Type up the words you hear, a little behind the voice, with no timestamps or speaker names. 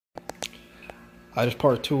I just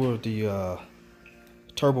part two of the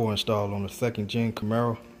turbo install on the second gen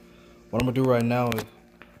Camaro. What I'm gonna do right now is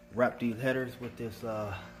wrap these headers with this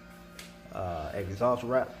exhaust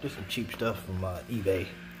wrap. Just some cheap stuff from eBay,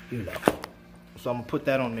 you know. So I'm gonna put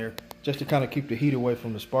that on there just to kind of keep the heat away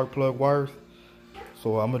from the spark plug wires.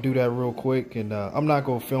 So I'm gonna do that real quick, and I'm not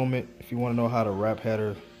gonna film it. If you want to know how to wrap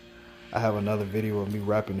headers, I have another video of me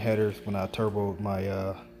wrapping headers when I turboed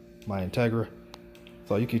my my Integra.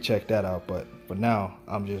 So you can check that out, but for now,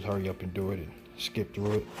 I'm just hurry up and do it and skip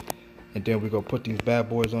through it. And then we go put these bad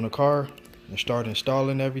boys on the car and start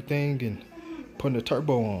installing everything and putting the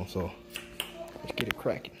turbo on. So let's get it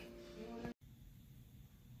cracking.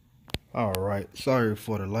 All right, sorry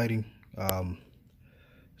for the lighting.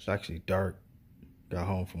 It's actually dark. Got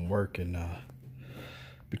home from work, and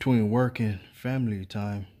between work and family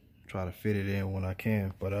time, try to fit it in when I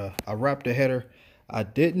can. But I wrapped the header. I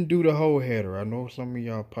didn't do the whole header. I know some of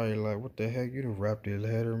y'all probably like, what the heck, you done wrapped this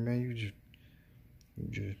header, man.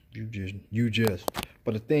 You just.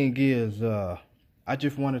 But the thing is, I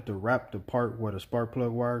just wanted to wrap the part where the spark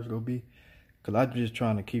plug wires gonna be, cause I'm just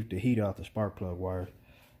trying to keep the heat out the spark plug wires.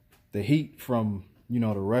 The heat from, you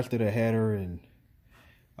know, the rest of the header and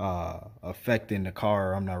affecting the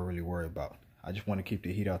car, I'm not really worried about. I just want to keep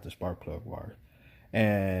the heat out the spark plug wires.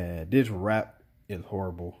 And this wrap is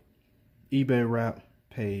horrible. eBay wrap,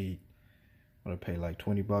 paid like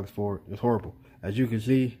 20 bucks for it. It's horrible. As you can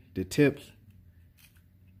see, the tips,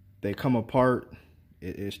 they come apart.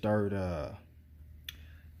 It start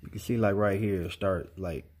you can see like right here, it start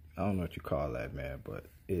like, I don't know what you call that, man, but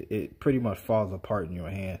it pretty much falls apart in your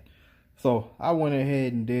hand. So I went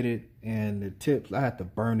ahead and did it, and the tips, I had to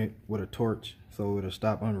burn it with a torch so it'll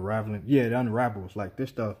stop unraveling. Yeah, it unravels. Like, this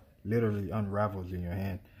stuff literally unravels in your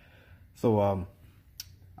hand. So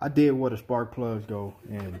I did where the spark plugs go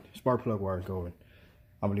and spark plug wires go, and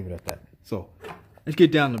I'm gonna leave it at that. So let's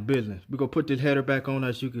get down to business. We're gonna put this header back on.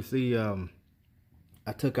 As you can see,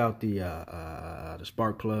 I took out the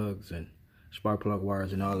spark plugs and spark plug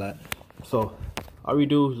wires and all that. So all we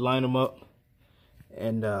do is line them up,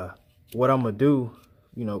 and what I'm gonna do,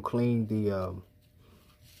 you know, clean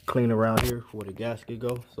around here where the gasket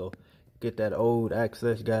goes. So get that old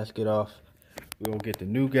access gasket off. We're gonna get the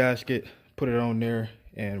new gasket, put it on there.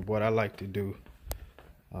 And what I like to do,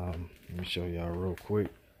 let me show y'all real quick.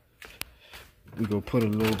 We go put a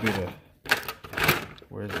little bit of,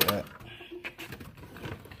 where's it at?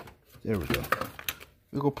 There we go.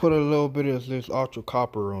 We go put a little bit of this ultra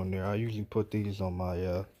copper on there. I usually put these on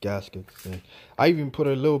my gaskets, and I even put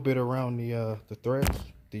a little bit around the threads,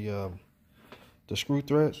 the screw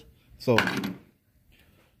threads. So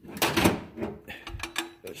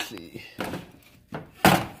let's see.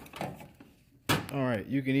 All right,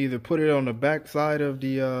 you can either put it on the back side of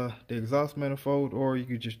the exhaust manifold, or you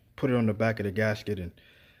could just put it on the back of the gasket and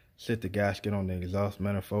sit the gasket on the exhaust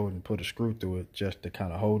manifold and put a screw through it just to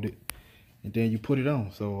kind of hold it, and then you put it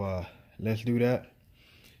on. So let's do that.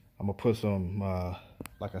 I'm gonna put some,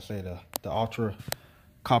 like I said, the ultra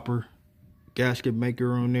copper gasket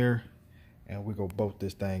maker on there, and we go bolt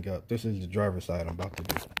this thing up. This is the driver's side I'm about to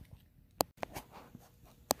do.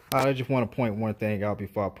 I just want to point one thing out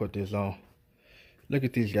before I put this on. Look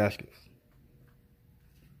at these gaskets.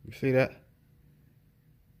 You see that?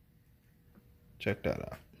 Check that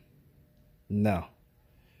out. Now,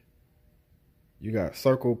 you got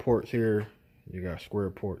circle ports here. You got square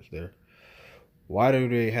ports there. Why do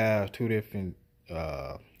they have two different,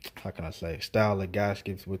 how can I say, style of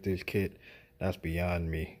gaskets with this kit? That's beyond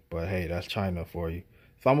me. But hey, that's China for you.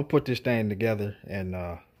 So I'm going to put this thing together, and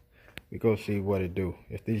we go see what it do.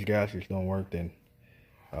 If these gaskets don't work, then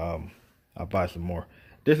I'll buy some more.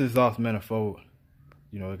 This exhaust manifold,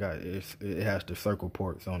 you know, it has the circle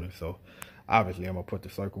ports on it, so obviously I'm gonna put the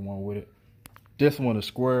circle one with it. This one is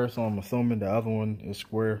square, so I'm assuming the other one is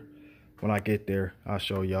square. When I get there, I'll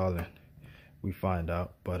show y'all and we find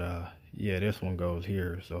out. But yeah, this one goes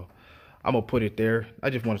here, so I'm gonna put it there.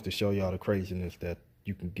 I just wanted to show y'all the craziness that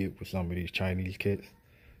you can get with some of these Chinese kits.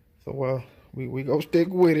 So we go stick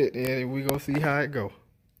with it, and we go see how it go.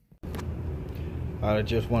 I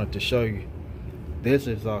just wanted to show you, this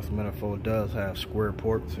exhaust manifold does have square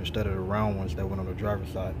ports instead of the round ones that went on the driver's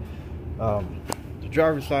side. The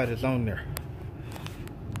driver's side is on there,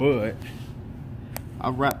 but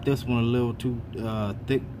I wrapped this one a little too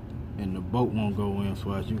thick, and the bolt won't go in.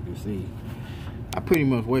 So as you can see, I pretty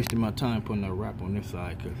much wasted my time putting that wrap on this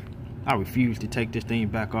side, because I refuse to take this thing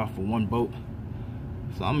back off for one bolt.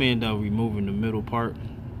 So I'm gonna end up removing the middle part,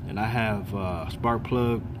 and I have spark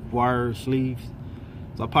plug wire sleeves.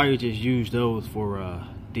 So I'll probably just use those for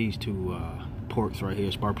these two ports right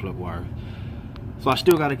here, spark plug wires. So I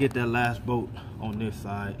still got to get that last bolt on this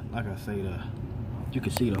side. Like I say, you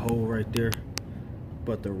can see the hole right there,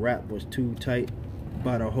 but the wrap was too tight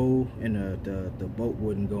by the hole, and the bolt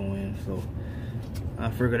wouldn't go in. So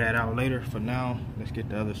I'll figure that out later. For now, let's get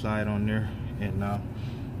the other side on there. And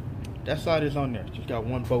that side is on there. Just got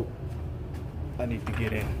one bolt I need to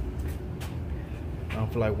get in. I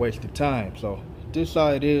don't feel like wasting time. So this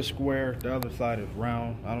side is square, the other side is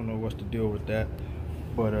round. I don't know what's the deal with that,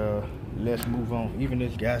 but let's move on. Even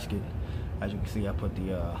this gasket, as you can see, I put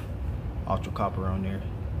the ultra copper on there.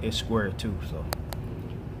 It's square too, so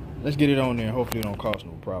let's get it on there. Hopefully it don't cause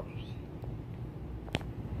no problems.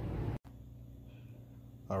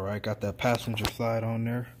 All right, got that passenger side on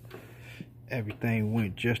there. Everything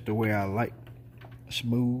went just the way I like.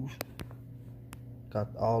 Smooth.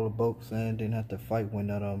 Got all the bolts in. Didn't have to fight with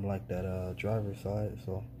none of them like that driver's side.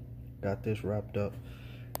 So got this wrapped up.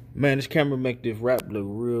 Man, this camera make this wrap look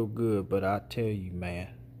real good, but I tell you, man,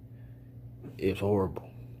 it's horrible.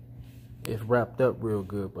 It's wrapped up real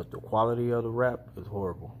good, but the quality of the wrap is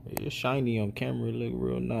horrible. It's shiny on camera, it look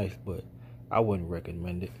real nice, but I wouldn't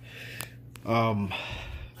recommend it.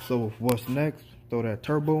 So what's next? Throw that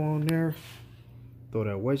turbo on there, throw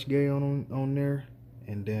that wastegate on there,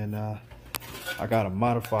 and then I gotta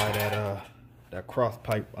modify that cross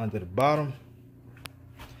pipe under the bottom.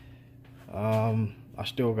 I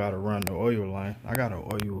still gotta run the oil line. I got an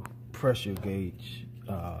oil pressure gauge.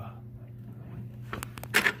 Yeah,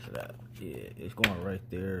 it's going right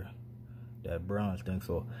there, that bronze thing.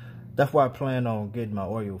 So that's why I plan on getting my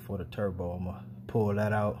oil for the turbo. I'm gonna pull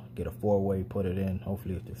that out, get a 4-way, put it in.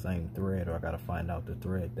 Hopefully it's the same thread, or I gotta find out the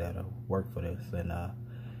thread that'll work for this, and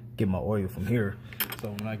get my oil from here.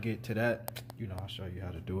 So when I get to that, you know, I'll show you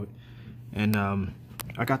how to do it. And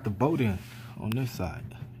I got the bolt in on this side.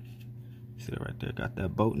 See it right there, got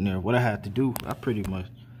that bolt in there. What I had to do,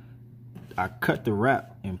 I cut the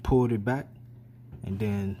wrap and pulled it back, and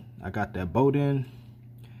then I got that bolt in,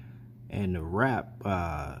 and the wrap,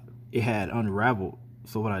 it had unraveled.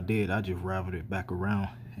 So what I did, I just raveled it back around,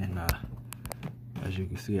 and as you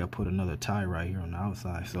can see, I put another tie right here on the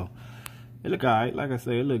outside. So it look alright. Like I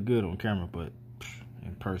say, it look good on camera, but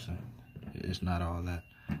in person, it's not all that.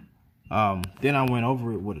 Then I went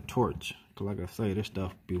over it with a torch, cause like I say, this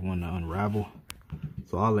stuff be wanting to unravel.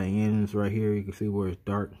 So all the ends right here, you can see where it's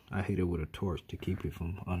dark. I hit it with a torch to keep it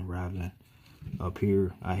from unraveling. Up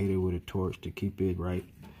here, I hit it with a torch to keep it right.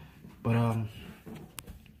 But I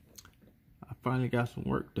finally got some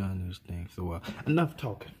work done in this thing. So enough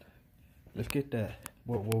talking. Let's get that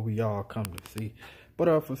what we all come to see.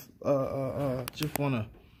 But just wanna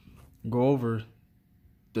go over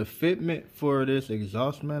the fitment for this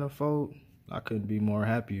exhaust manifold. I couldn't be more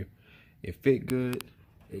happier. It fit good.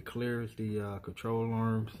 It clears the control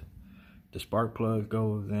arms. The spark plug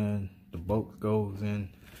goes in. The bolt goes in.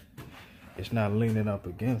 It's not leaning up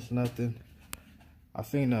against nothing. I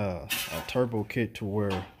seen a turbo kit to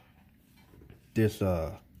where this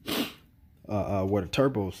where the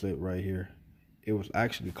turbo sit right here, it was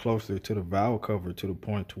actually closer to the valve cover, to the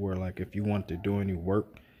point to where, like, if you want to do any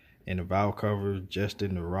work in the valve cover, just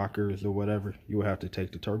in the rockers or whatever, you would have to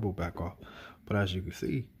take the turbo back off. But as you can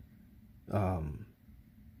see,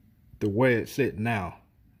 the way it's sitting now,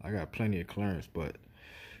 I got plenty of clearance, but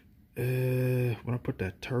when I put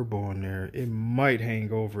that turbo on there, it might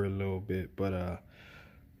hang over a little bit, but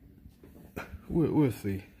we'll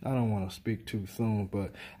see. I don't want to speak too soon,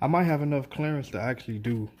 but I might have enough clearance to actually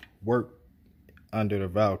do work under the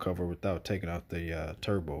valve cover without taking out the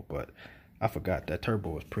turbo. But I forgot that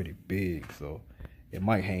turbo is pretty big, so it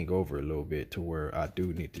might hang over a little bit to where I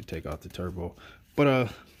do need to take out the turbo.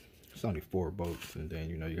 But it's only 4 bolts, and then,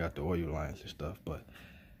 you know, you got the oil lines and stuff. But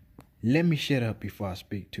let me shut up before I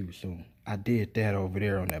speak too soon. I did that over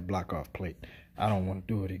there on that block off plate. I don't want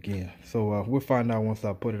to do it again. So we'll find out once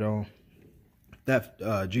I put it on. That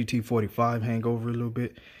GT45 hang over a little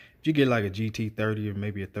bit. If you get like a GT30 or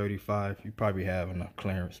maybe a 35, you probably have enough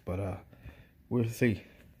clearance. But we'll see.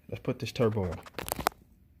 Let's put this turbo on.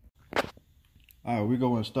 All right, we're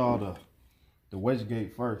going to install the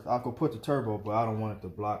wastegate first. I'll go put the turbo, but I don't want it to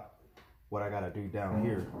block what I got to do down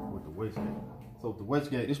here with the wastegate. So the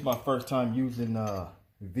wastegate, this is my first time using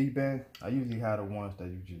V-band. I usually have the ones that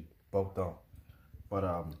you just bolt on, but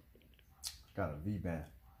got a V-band.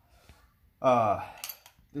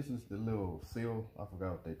 This is the little seal. I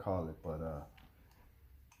forgot what they call it, but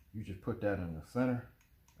you just put that in the center,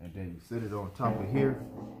 and then you sit it on top of here.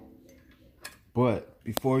 But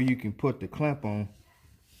before you can put the clamp on,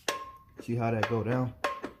 see how that go down?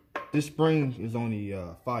 This spring is only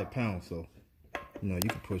 5 pounds, so you know, you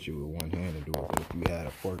can push it with one hand and do it. But if you had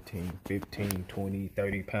a 14, 15, 20,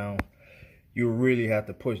 30 pound, you really have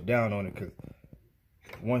to push down on it, because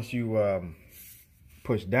once you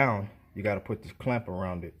push down, you got to put this clamp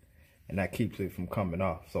around it, and that keeps it from coming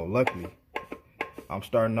off. So luckily, I'm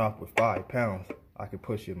starting off with 5 pounds. I can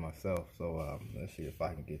push it myself. So let's see if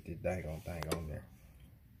I can get this daggone thing on there.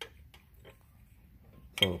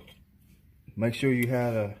 So make sure you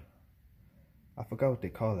had a, I forgot what they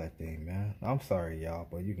call that thing, man. I'm sorry, y'all,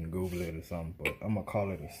 but you can Google it or something. But I'm gonna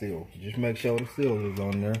call it a seal. Just make sure the seal is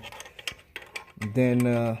on there. And then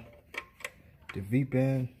the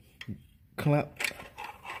V-band clamp,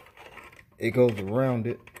 it goes around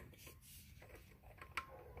it.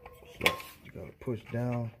 So you gotta push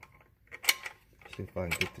down. See if I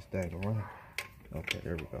can get this thing around. Okay,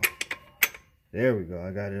 there we go. There we go.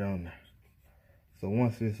 I got it on there. So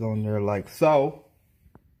once it's on there like so,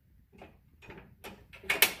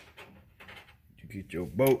 you get your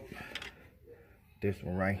boat. This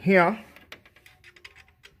one right here.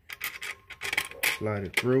 Slide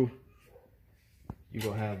it through. You're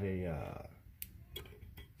gonna have a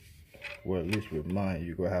well, at least with mine,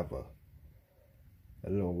 you're gonna have a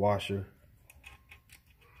little washer.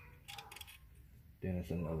 Then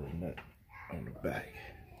it's another nut on the back.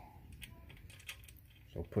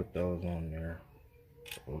 So put those on there.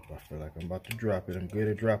 Oh, I feel like I'm about to drop it. I'm good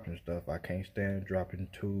at dropping stuff. I can't stand dropping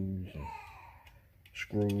tools and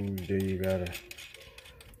screws. Then you gotta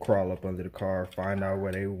crawl up under the car, find out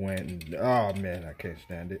where they went. And, oh man, I can't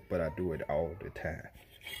stand it, but I do it all the time.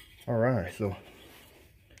 All right, so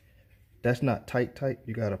that's not tight.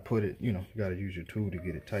 You gotta put it, you know, you gotta use your tool to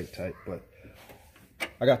get it tight. But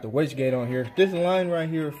I got the wastegate on here. This line right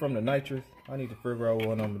here is from the nitrous. I need to figure out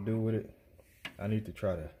what I'm gonna do with it. I need to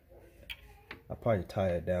try to, I'll probably tie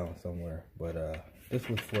it down somewhere. But this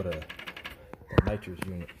was for the nitrous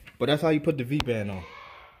unit. But that's how you put the V-band on.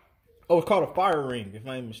 Oh, it's called a fire ring, if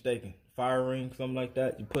I ain't mistaken. Fire ring, something like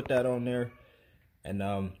that. You put that on there. And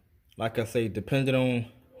like I say, depending on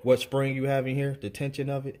what spring you have in here, the tension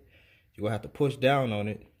of it, you're gonna have to push down on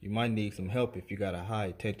it. You might need some help if you got a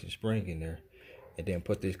high tension spring in there. And then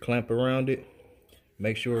put this clamp around it.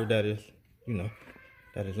 Make sure that it's, you know,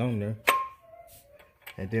 that is on there.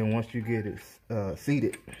 And then once you get it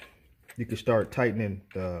seated, you can start tightening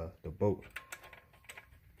the bolt.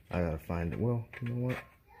 I gotta find it. Well, you know what?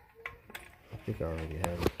 I think I already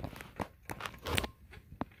have it.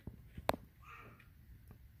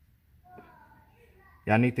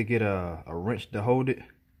 Y'all need to get a wrench to hold it.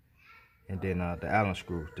 And then the Allen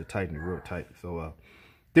screw to tighten it real tight. So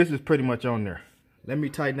this is pretty much on there. Let me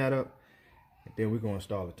tighten that up. And then we're gonna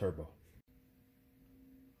install the turbo.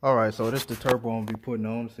 Alright, so this is the turbo I'm gonna be putting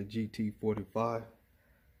on. It's a GT45.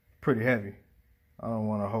 Pretty heavy. I don't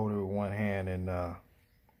want to hold it with one hand and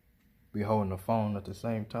be holding the phone at the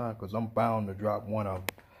same time, because I'm bound to drop one of them.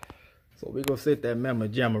 So we're gonna set that mamma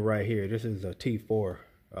jamma right here. This is a T4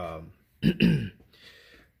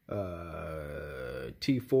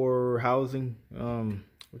 T4 housing.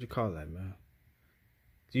 What you call that, man?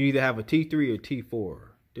 You either have a T3 or T4.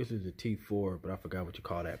 This is a T4, but I forgot what you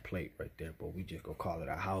call that plate right there. But we just gonna call it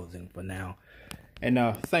a housing for now. And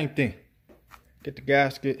same thing. Get the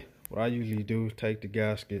gasket. What I usually do is take the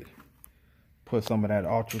gasket, put some of that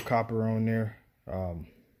ultra copper on there.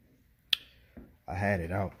 I had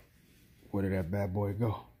it out. Where did that bad boy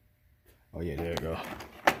go? Oh yeah, there you go.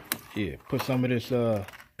 Yeah, put some of this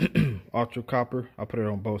ultra copper. I put it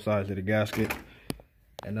on both sides of the gasket,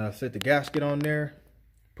 and set the gasket on there.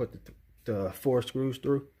 Put the 4 screws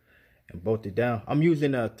through and bolt it down. I'm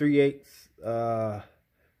using a 3/8,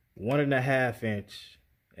 1.5 inch,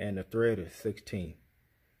 and the thread is 16.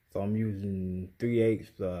 So I'm using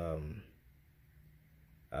 3/8,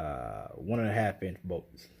 1.5 inch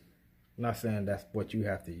bolts. I'm not saying that's what you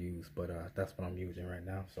have to use, but that's what I'm using right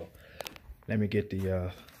now. So let me get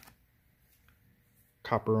the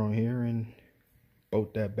copper on here and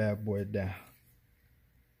bolt that bad boy down.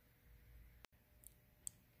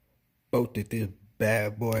 Bolted this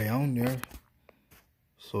bad boy on there.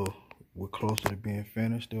 So we're closer to being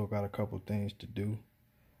finished. Still got a couple things to do.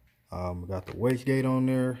 We got the wastegate on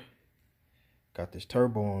there. Got this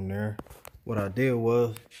turbo on there. What I did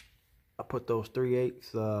was I put those 3/8,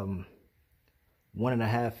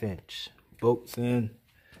 1.5 inch bolts in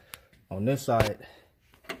on this side.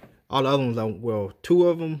 All the other ones, well, 2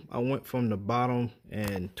 of them I went from the bottom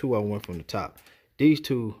and 2 I went from the top. These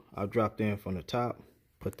 2 I dropped in from the top,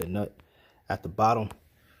 put the nut at the bottom.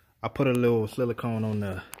 I put a little silicone on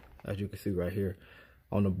the, as you can see right here,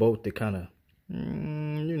 on the bolt to kind of,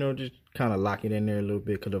 you know, just kind of lock it in there a little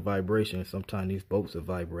bit, because of vibration. Sometimes these bolts will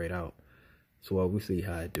vibrate out. So we see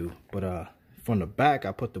how I do. But from the back,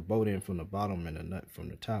 I put the bolt in from the bottom and the nut from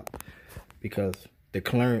the top, because the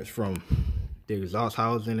clearance from the exhaust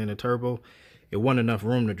housing in the turbo, it wasn't enough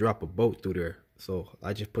room to drop a bolt through there. So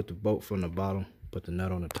I just put the bolt from the bottom, put the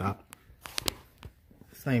nut on the top.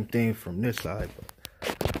 Same thing from this side, but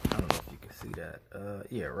I don't know if you can see that.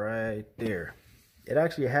 Yeah, right there. It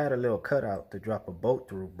actually had a little cutout to drop a bolt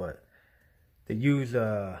through, but to use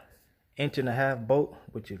a 1.5 inch bolt,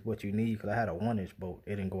 which is what you need, because I had a 1-inch bolt,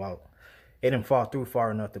 it didn't go out. It didn't fall through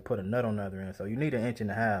far enough to put a nut on the other end, so you need a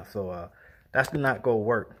 1.5 inch. So that's not gonna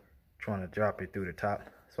work trying to drop it through the top.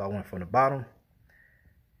 So I went from the bottom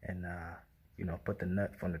and you know, put the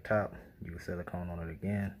nut from the top, use silicone on it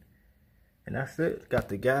again, and that's it. Got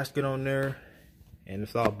the gasket on there and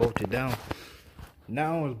it's all bolted down.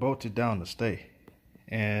 Now it's bolted down to stay,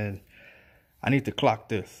 and I need to clock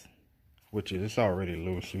this, which is, it's already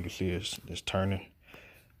loose. You can see it's turning.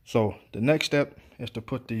 So the next step is to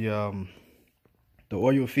put the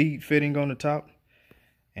oil feed fitting on the top,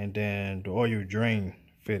 and then the oil drain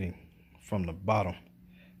fitting from the bottom.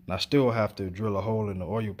 And I still have to drill a hole in the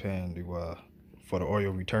oil pan to for the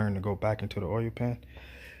oil return to go back into the oil pan.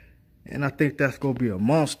 And I think that's gonna be a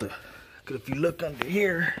monster, because if you look under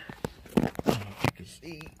here, you can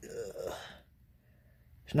see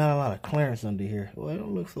there's not a lot of clearance under here. Well, it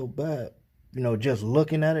don't look so bad, you know, just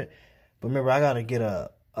looking at it. But remember, I gotta get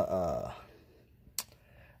a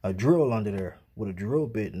drill under there with a drill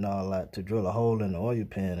bit and all that to drill a hole in the oil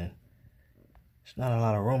pan, and there's not a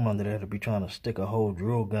lot of room under there to be trying to stick a whole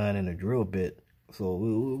drill gun in a drill bit. So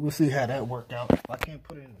we'll see how that worked out. If I can't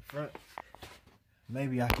put it in the front,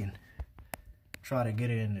 maybe I can try to get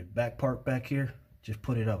it in the back part back here. Just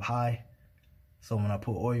put it up high, so when I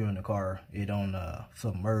put oil in the car, it don't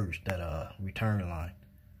submerge that return line.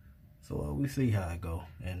 So we see how it go,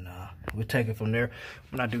 and we'll take it from there.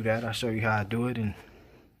 When I do that, I'll show you how I do it, and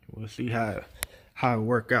we'll see how it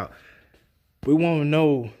work out. We won't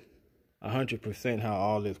know 100% how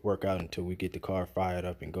all this work out until we get the car fired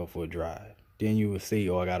up and go for a drive. Then you will see,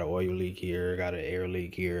 oh, I got an oil leak here, I got an air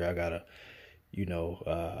leak here, I got a, you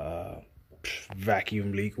know,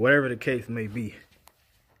 vacuum leak, whatever the case may be.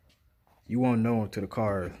 You won't know until the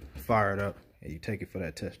car is fired up and you take it for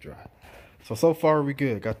that test drive. So far we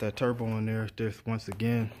good. Got that turbo in there. This, once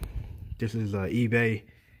again, this is eBay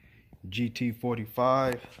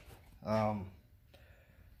GT45. I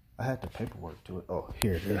had the paperwork to it. Oh,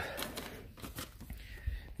 here it is.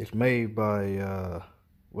 It's made by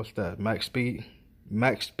what's that? Max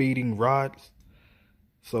Speeding rods.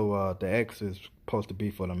 So the X is supposed to be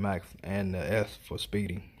for the max and the S for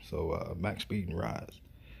speeding. So Max Speeding rods.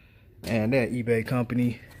 And that eBay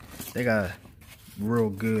company, they got real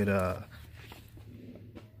good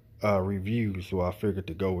reviews, so I figured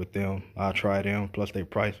to go with them. I tried them, plus their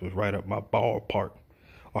price was right up my ballpark,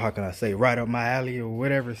 or how can I say, right up my alley, or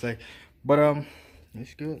whatever say. But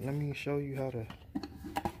it's good. Let me show you how to.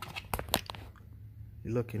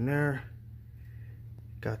 You look in there,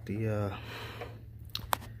 got the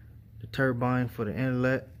turbine for the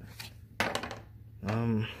inlet.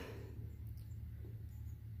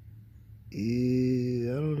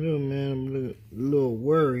 Yeah, I don't know, man. I'm a little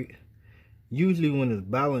worried. Usually when it's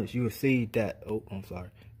balanced, you'll see that, oh, I'm sorry.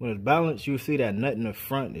 When it's balanced, you'll see that nut in the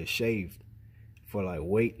front is shaved for like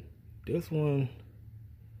weight. This one,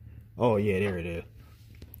 oh yeah, there it is.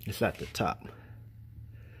 It's at the top.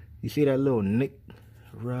 You see that little nick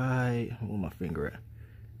right, where my finger at?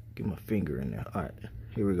 Get my finger in there. All right,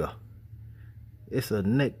 here we go. It's a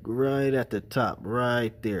nick right at the top,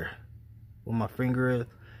 right there, where my finger is.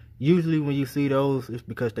 Usually when you see those, it's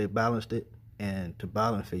because they balanced it, and to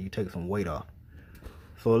balance it, you take some weight off.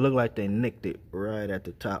 So it looked like they nicked it right at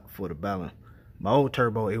the top for the balance. My old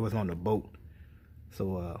turbo, it was on the boat.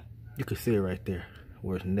 So you can see it right there,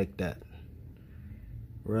 where it's nicked at.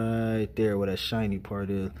 Right there where that shiny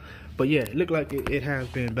part is. But yeah, it looked like it has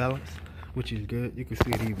been balanced, which is good. You can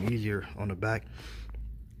see it even easier on the back.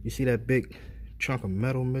 You see that big chunk of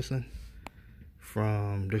metal missing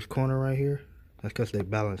from this corner right here? That's because they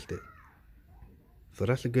balanced it. So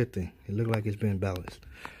that's a good thing. It looked like it's been balanced.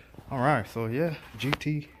 Alright, so yeah,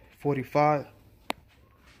 GT45.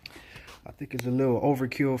 I think it's a little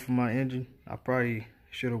overkill for my engine. I probably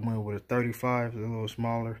should have went with a 35, a little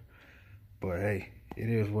smaller. But hey, it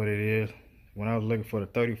is what it is. When I was looking for the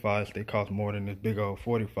 35s, they cost more than this big old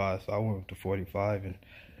 45. So I went with the 45. And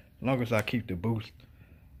as long as I keep the boost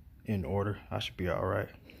in order, I should be alright.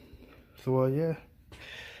 So yeah,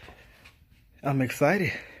 I'm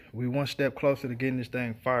excited. We one step closer to getting this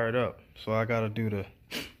thing fired up. So I gotta do the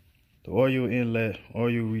oil inlet,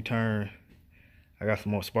 oil return. I got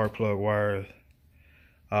some more spark plug wires.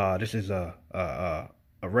 This is a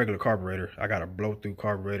regular carburetor. I got a blow through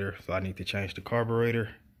carburetor, so I need to change the carburetor.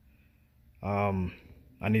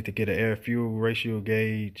 I need to get an air fuel ratio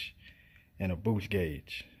gauge and a boost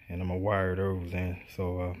gauge, and I'm gonna wire those in.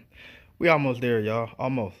 So we almost there, y'all.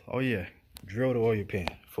 Almost. Oh yeah, drill the oil pan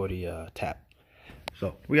for the tap.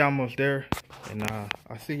 So we almost there, and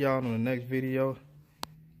I'll see y'all in the next video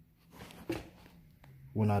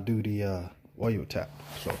when I do the oil tap.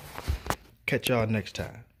 So catch y'all next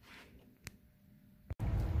time.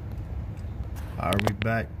 Alright, we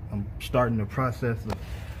back. I'm starting the process of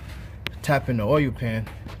tapping the oil pan.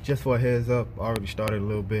 Just for a heads up, I already started a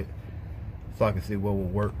little bit so I can see what will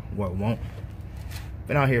work, what won't.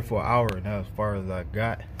 Been out here for an hour, and that's as far as I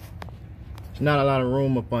got. There's not a lot of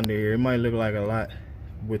room up under here. It might look like a lot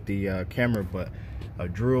with the camera, but a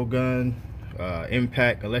drill gun,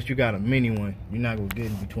 impact, unless you got a mini one, you're not gonna get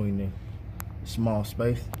in between the small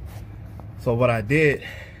space. So what I did,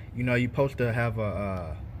 you know, you're supposed to have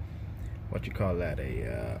a what you call that,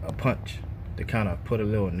 a punch to kind of put a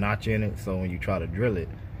little notch in it, so when you try to drill it,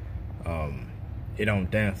 it don't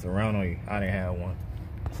dance around on you. I didn't have one.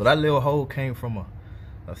 So that little hole came from a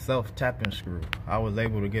self-tapping screw. I was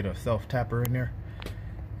able to get a self-tapper in there,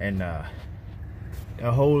 and that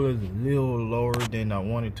hole is a little lower than I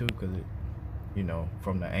wanted to, because it, you know,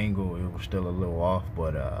 from the angle it was still a little off,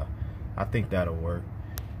 but I think that'll work.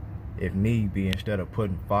 If need be, instead of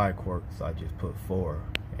putting 5 quarts, I just put 4,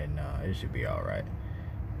 and it should be all right.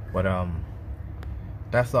 But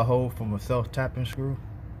that's a hole from a self-tapping screw,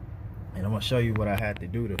 and I'm gonna show you what I had to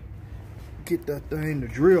do to get that thing to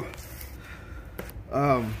drill.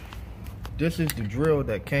 This is the drill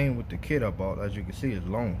that came with the kit I bought. As you can see, it's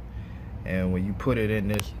long, and when you put it in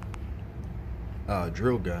this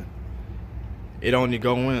drill gun, it only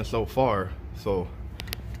go in so far. So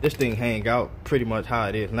this thing hang out pretty much how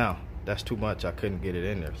it is now. That's too much. I couldn't get it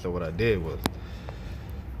in there. So what I did was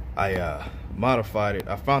I modified it.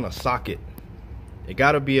 I found a socket. It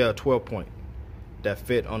got to be a 12 point that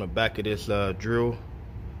fit on the back of this drill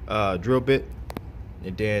bit,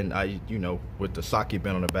 and then you know, with the socket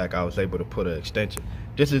bent on the back, I was able to put an extension.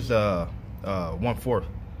 This is 1/4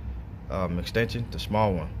 extension, the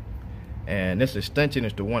small one, and this extension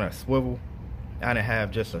is the one that swivel. I didn't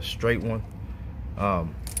have just a straight one.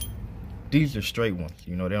 These are straight ones,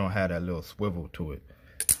 you know, they don't have that little swivel to it.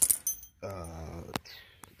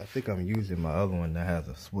 I think I'm using my other one that has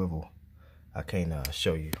a swivel. I can't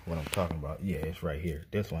show you what I'm talking about. Yeah, it's right here.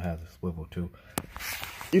 This one has a swivel too.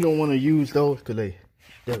 You don't want to use those because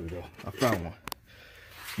there we go, I found one.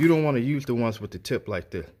 You don't want to use the ones with the tip like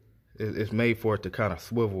this. It's made for it to kind of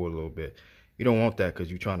swivel a little bit. You don't want that because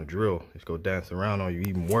you're trying to drill. It's going to dance around on you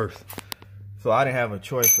even worse. So I didn't have a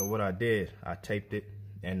choice, so what I did, I taped it,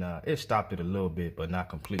 and it stopped it a little bit, but not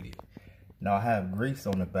completely. Now I have grease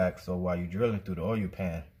on the back, so while you're drilling through the oil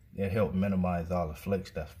pan, it helps minimize all the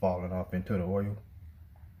flakes that's falling off into the oil.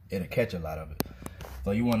 It'll catch a lot of it.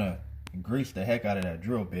 So you want to grease the heck out of that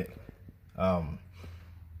drill bit. I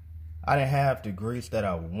didn't have the grease that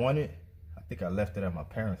I wanted. I think I left it at my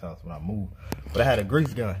parents' house when I moved, but I had a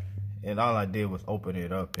grease gun, and all I did was open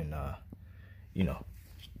it up and you know,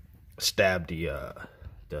 stab the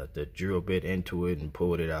drill bit into it and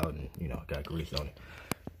pulled it out, and you know, got grease on it.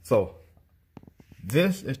 So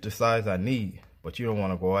this is the size I need, but you don't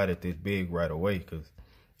want to go at it this big right away because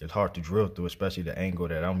it's hard to drill through, especially the angle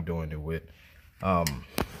that I'm doing it with.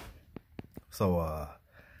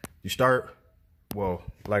 You start, well,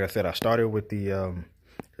 like I said, I started with the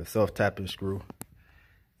self-tapping screw,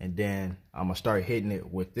 and then I'm gonna start hitting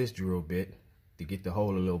it with this drill bit to get the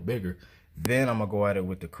hole a little bigger. Then I'm gonna go at it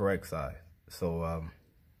with the correct size. So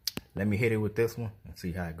let me hit it with this one and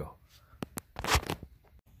see how it go.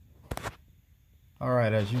 All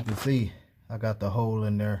right, as you can see, I got the hole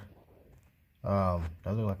in there. That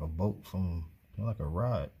look like a boat, like a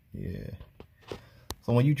rod. Yeah.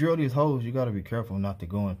 So when you drill these holes, you gotta be careful not to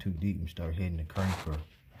go in too deep and start hitting the crank, or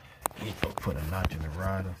you know, put a notch in the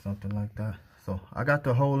rod or something like that. So I got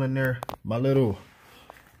the hole in there. My little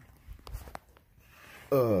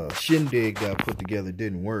shindig that I put together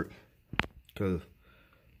didn't work, because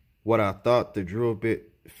what I thought the drill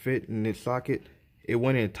bit fit in this socket, it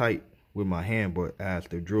went in tight with my hand, but as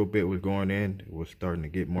the drill bit was going in, it was starting to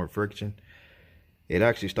get more friction. It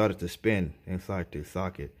actually started to spin inside this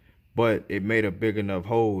socket, but it made a big enough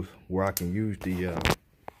holes where I can use the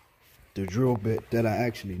drill bit that I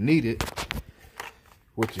actually needed,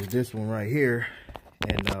 which is this one right here.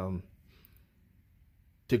 And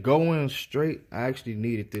to go in straight, I actually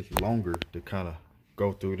needed this longer to kind of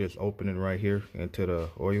go through this opening right here into the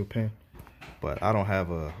oil pan. But I don't have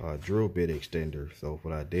a drill bit extender, so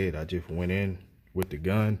what I did, I just went in with the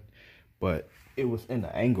gun, but it was in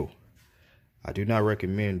the angle. I do not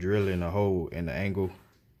recommend drilling a hole in the angle,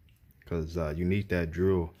 because you need that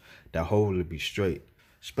drill, that hole to be straight,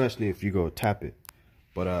 especially if you go tap it.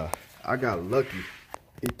 But I got lucky.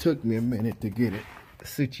 It took me a minute to get it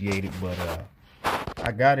situated, but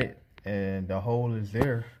I got it, and the hole is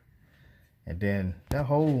there. And then that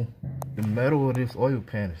hole, the metal of this oil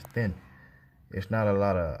pan is thin. It's not a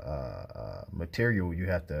lot of material you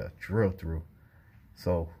have to drill through.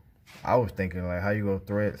 So I was thinking, like, how you gonna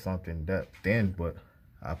thread something that thin? But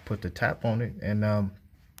I put the tap on it, and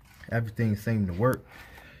everything seemed to work.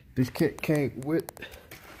 This kit came with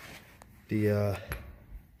the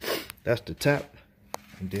that's the tap,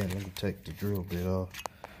 and then let me take the drill bit off.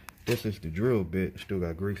 This is the drill bit. Still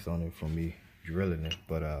got grease on it from me drilling it,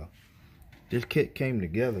 but this kit came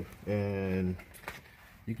together, and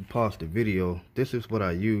you can pause the video. This is what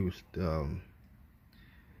I used.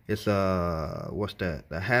 It's what's that?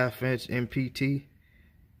 The 1/2" MPT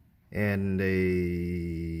and a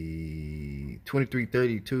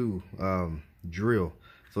 2332 drill.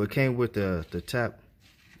 So it came with the tap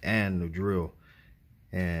and the drill.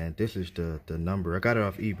 And this is the number. I got it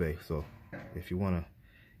off eBay. So if you want to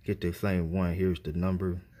get the same one, here's the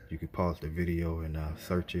number. You can pause the video and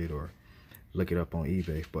search it or look it up on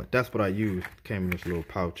eBay. But that's what I used. Came in this little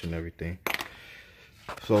pouch and everything.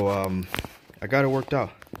 So I got it worked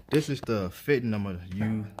out. This is the fitting I'm gonna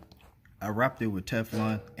use. I wrapped it with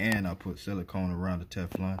Teflon, and I put silicone around the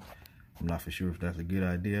Teflon. I'm not for sure if that's a good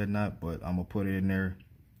idea or not, but I'm gonna put it in there,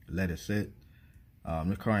 let it sit.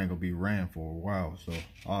 This car ain't gonna be ran for a while, so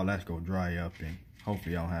all that's gonna dry up, and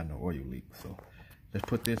hopefully I don't have no oil leak. So let's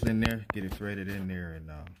put this in there, get it threaded in there,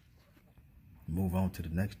 and move on to the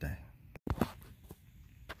next thing.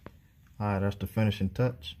 Alright, that's the finishing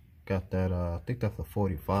touch. Got that, I think that's a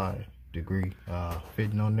 45-degree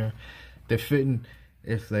fitting on there. The fitting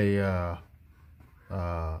is a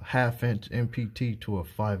 1/2" MPT to a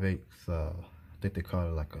 5/8. I think they call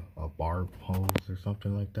it like a barb hose or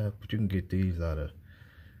something like that. But you can get these out of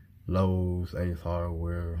Lowe's, Ace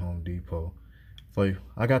Hardware, Home Depot. So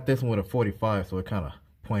I got this one with a 45, so it kind of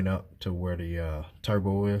point up to where the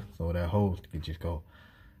turbo is, so that hose can just go.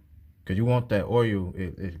 Because you want that oil,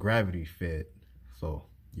 it's gravity fed, so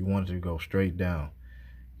you want it to go straight down.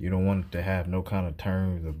 You don't want it to have no kind of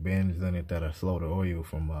turns or bends in it that'll slow the oil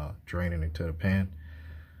from draining into the pan.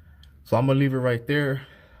 So I'm gonna leave it right there.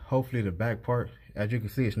 Hopefully the back part, as you can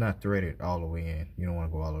see, it's not threaded all the way in. You don't want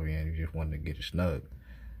to go all the way in. You just want to get it snug.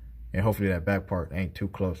 And hopefully that back part ain't too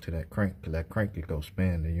close to that crank, because that crank could go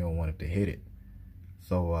spin and you don't want it to hit it.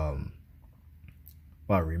 So if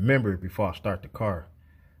I remember before I start the car,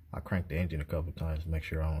 I crank the engine a couple times to make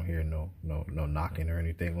sure I don't hear no knocking or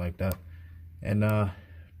anything like that. And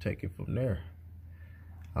take it from there.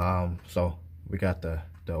 So we got the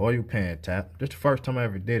oil pan tap. This is the first time I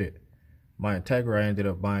ever did it. My Integra, I ended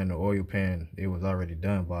up buying the oil pan. It was already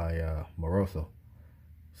done by Moroso.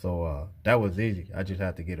 So that was easy. I just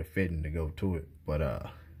had to get a fitting to go to it. But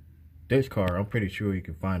this car, I'm pretty sure you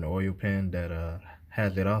can find the oil pan that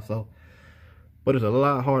has it also. But it's a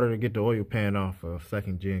lot harder to get the oil pan off a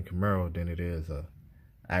 2nd gen Camaro than it is a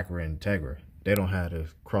Acura Integra. They don't have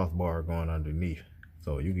this crossbar going underneath,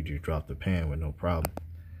 so you could just drop the pan with no problem.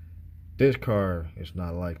 This car is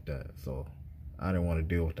not like that, so I didn't want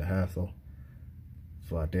to deal with the hassle.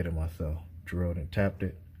 So I did it myself, drilled and tapped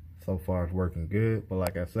it. So far it's working good, but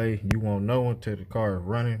like I say, you won't know until the car is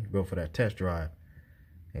running. Go for that test drive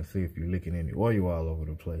and see if you're leaking any oil all over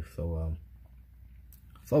the place. So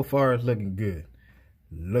so far it's looking good.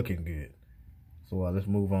 So let's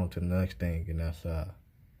move on to the next thing, and that's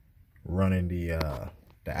running the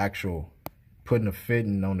actual, putting the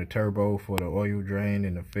fitting on the turbo for the oil drain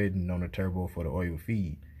and the fitting on the turbo for the oil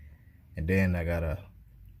feed. And then I gotta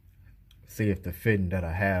see if the fitting that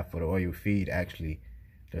I have for the oil feed actually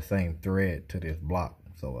the same thread to this block.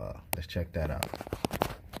 So let's check that out.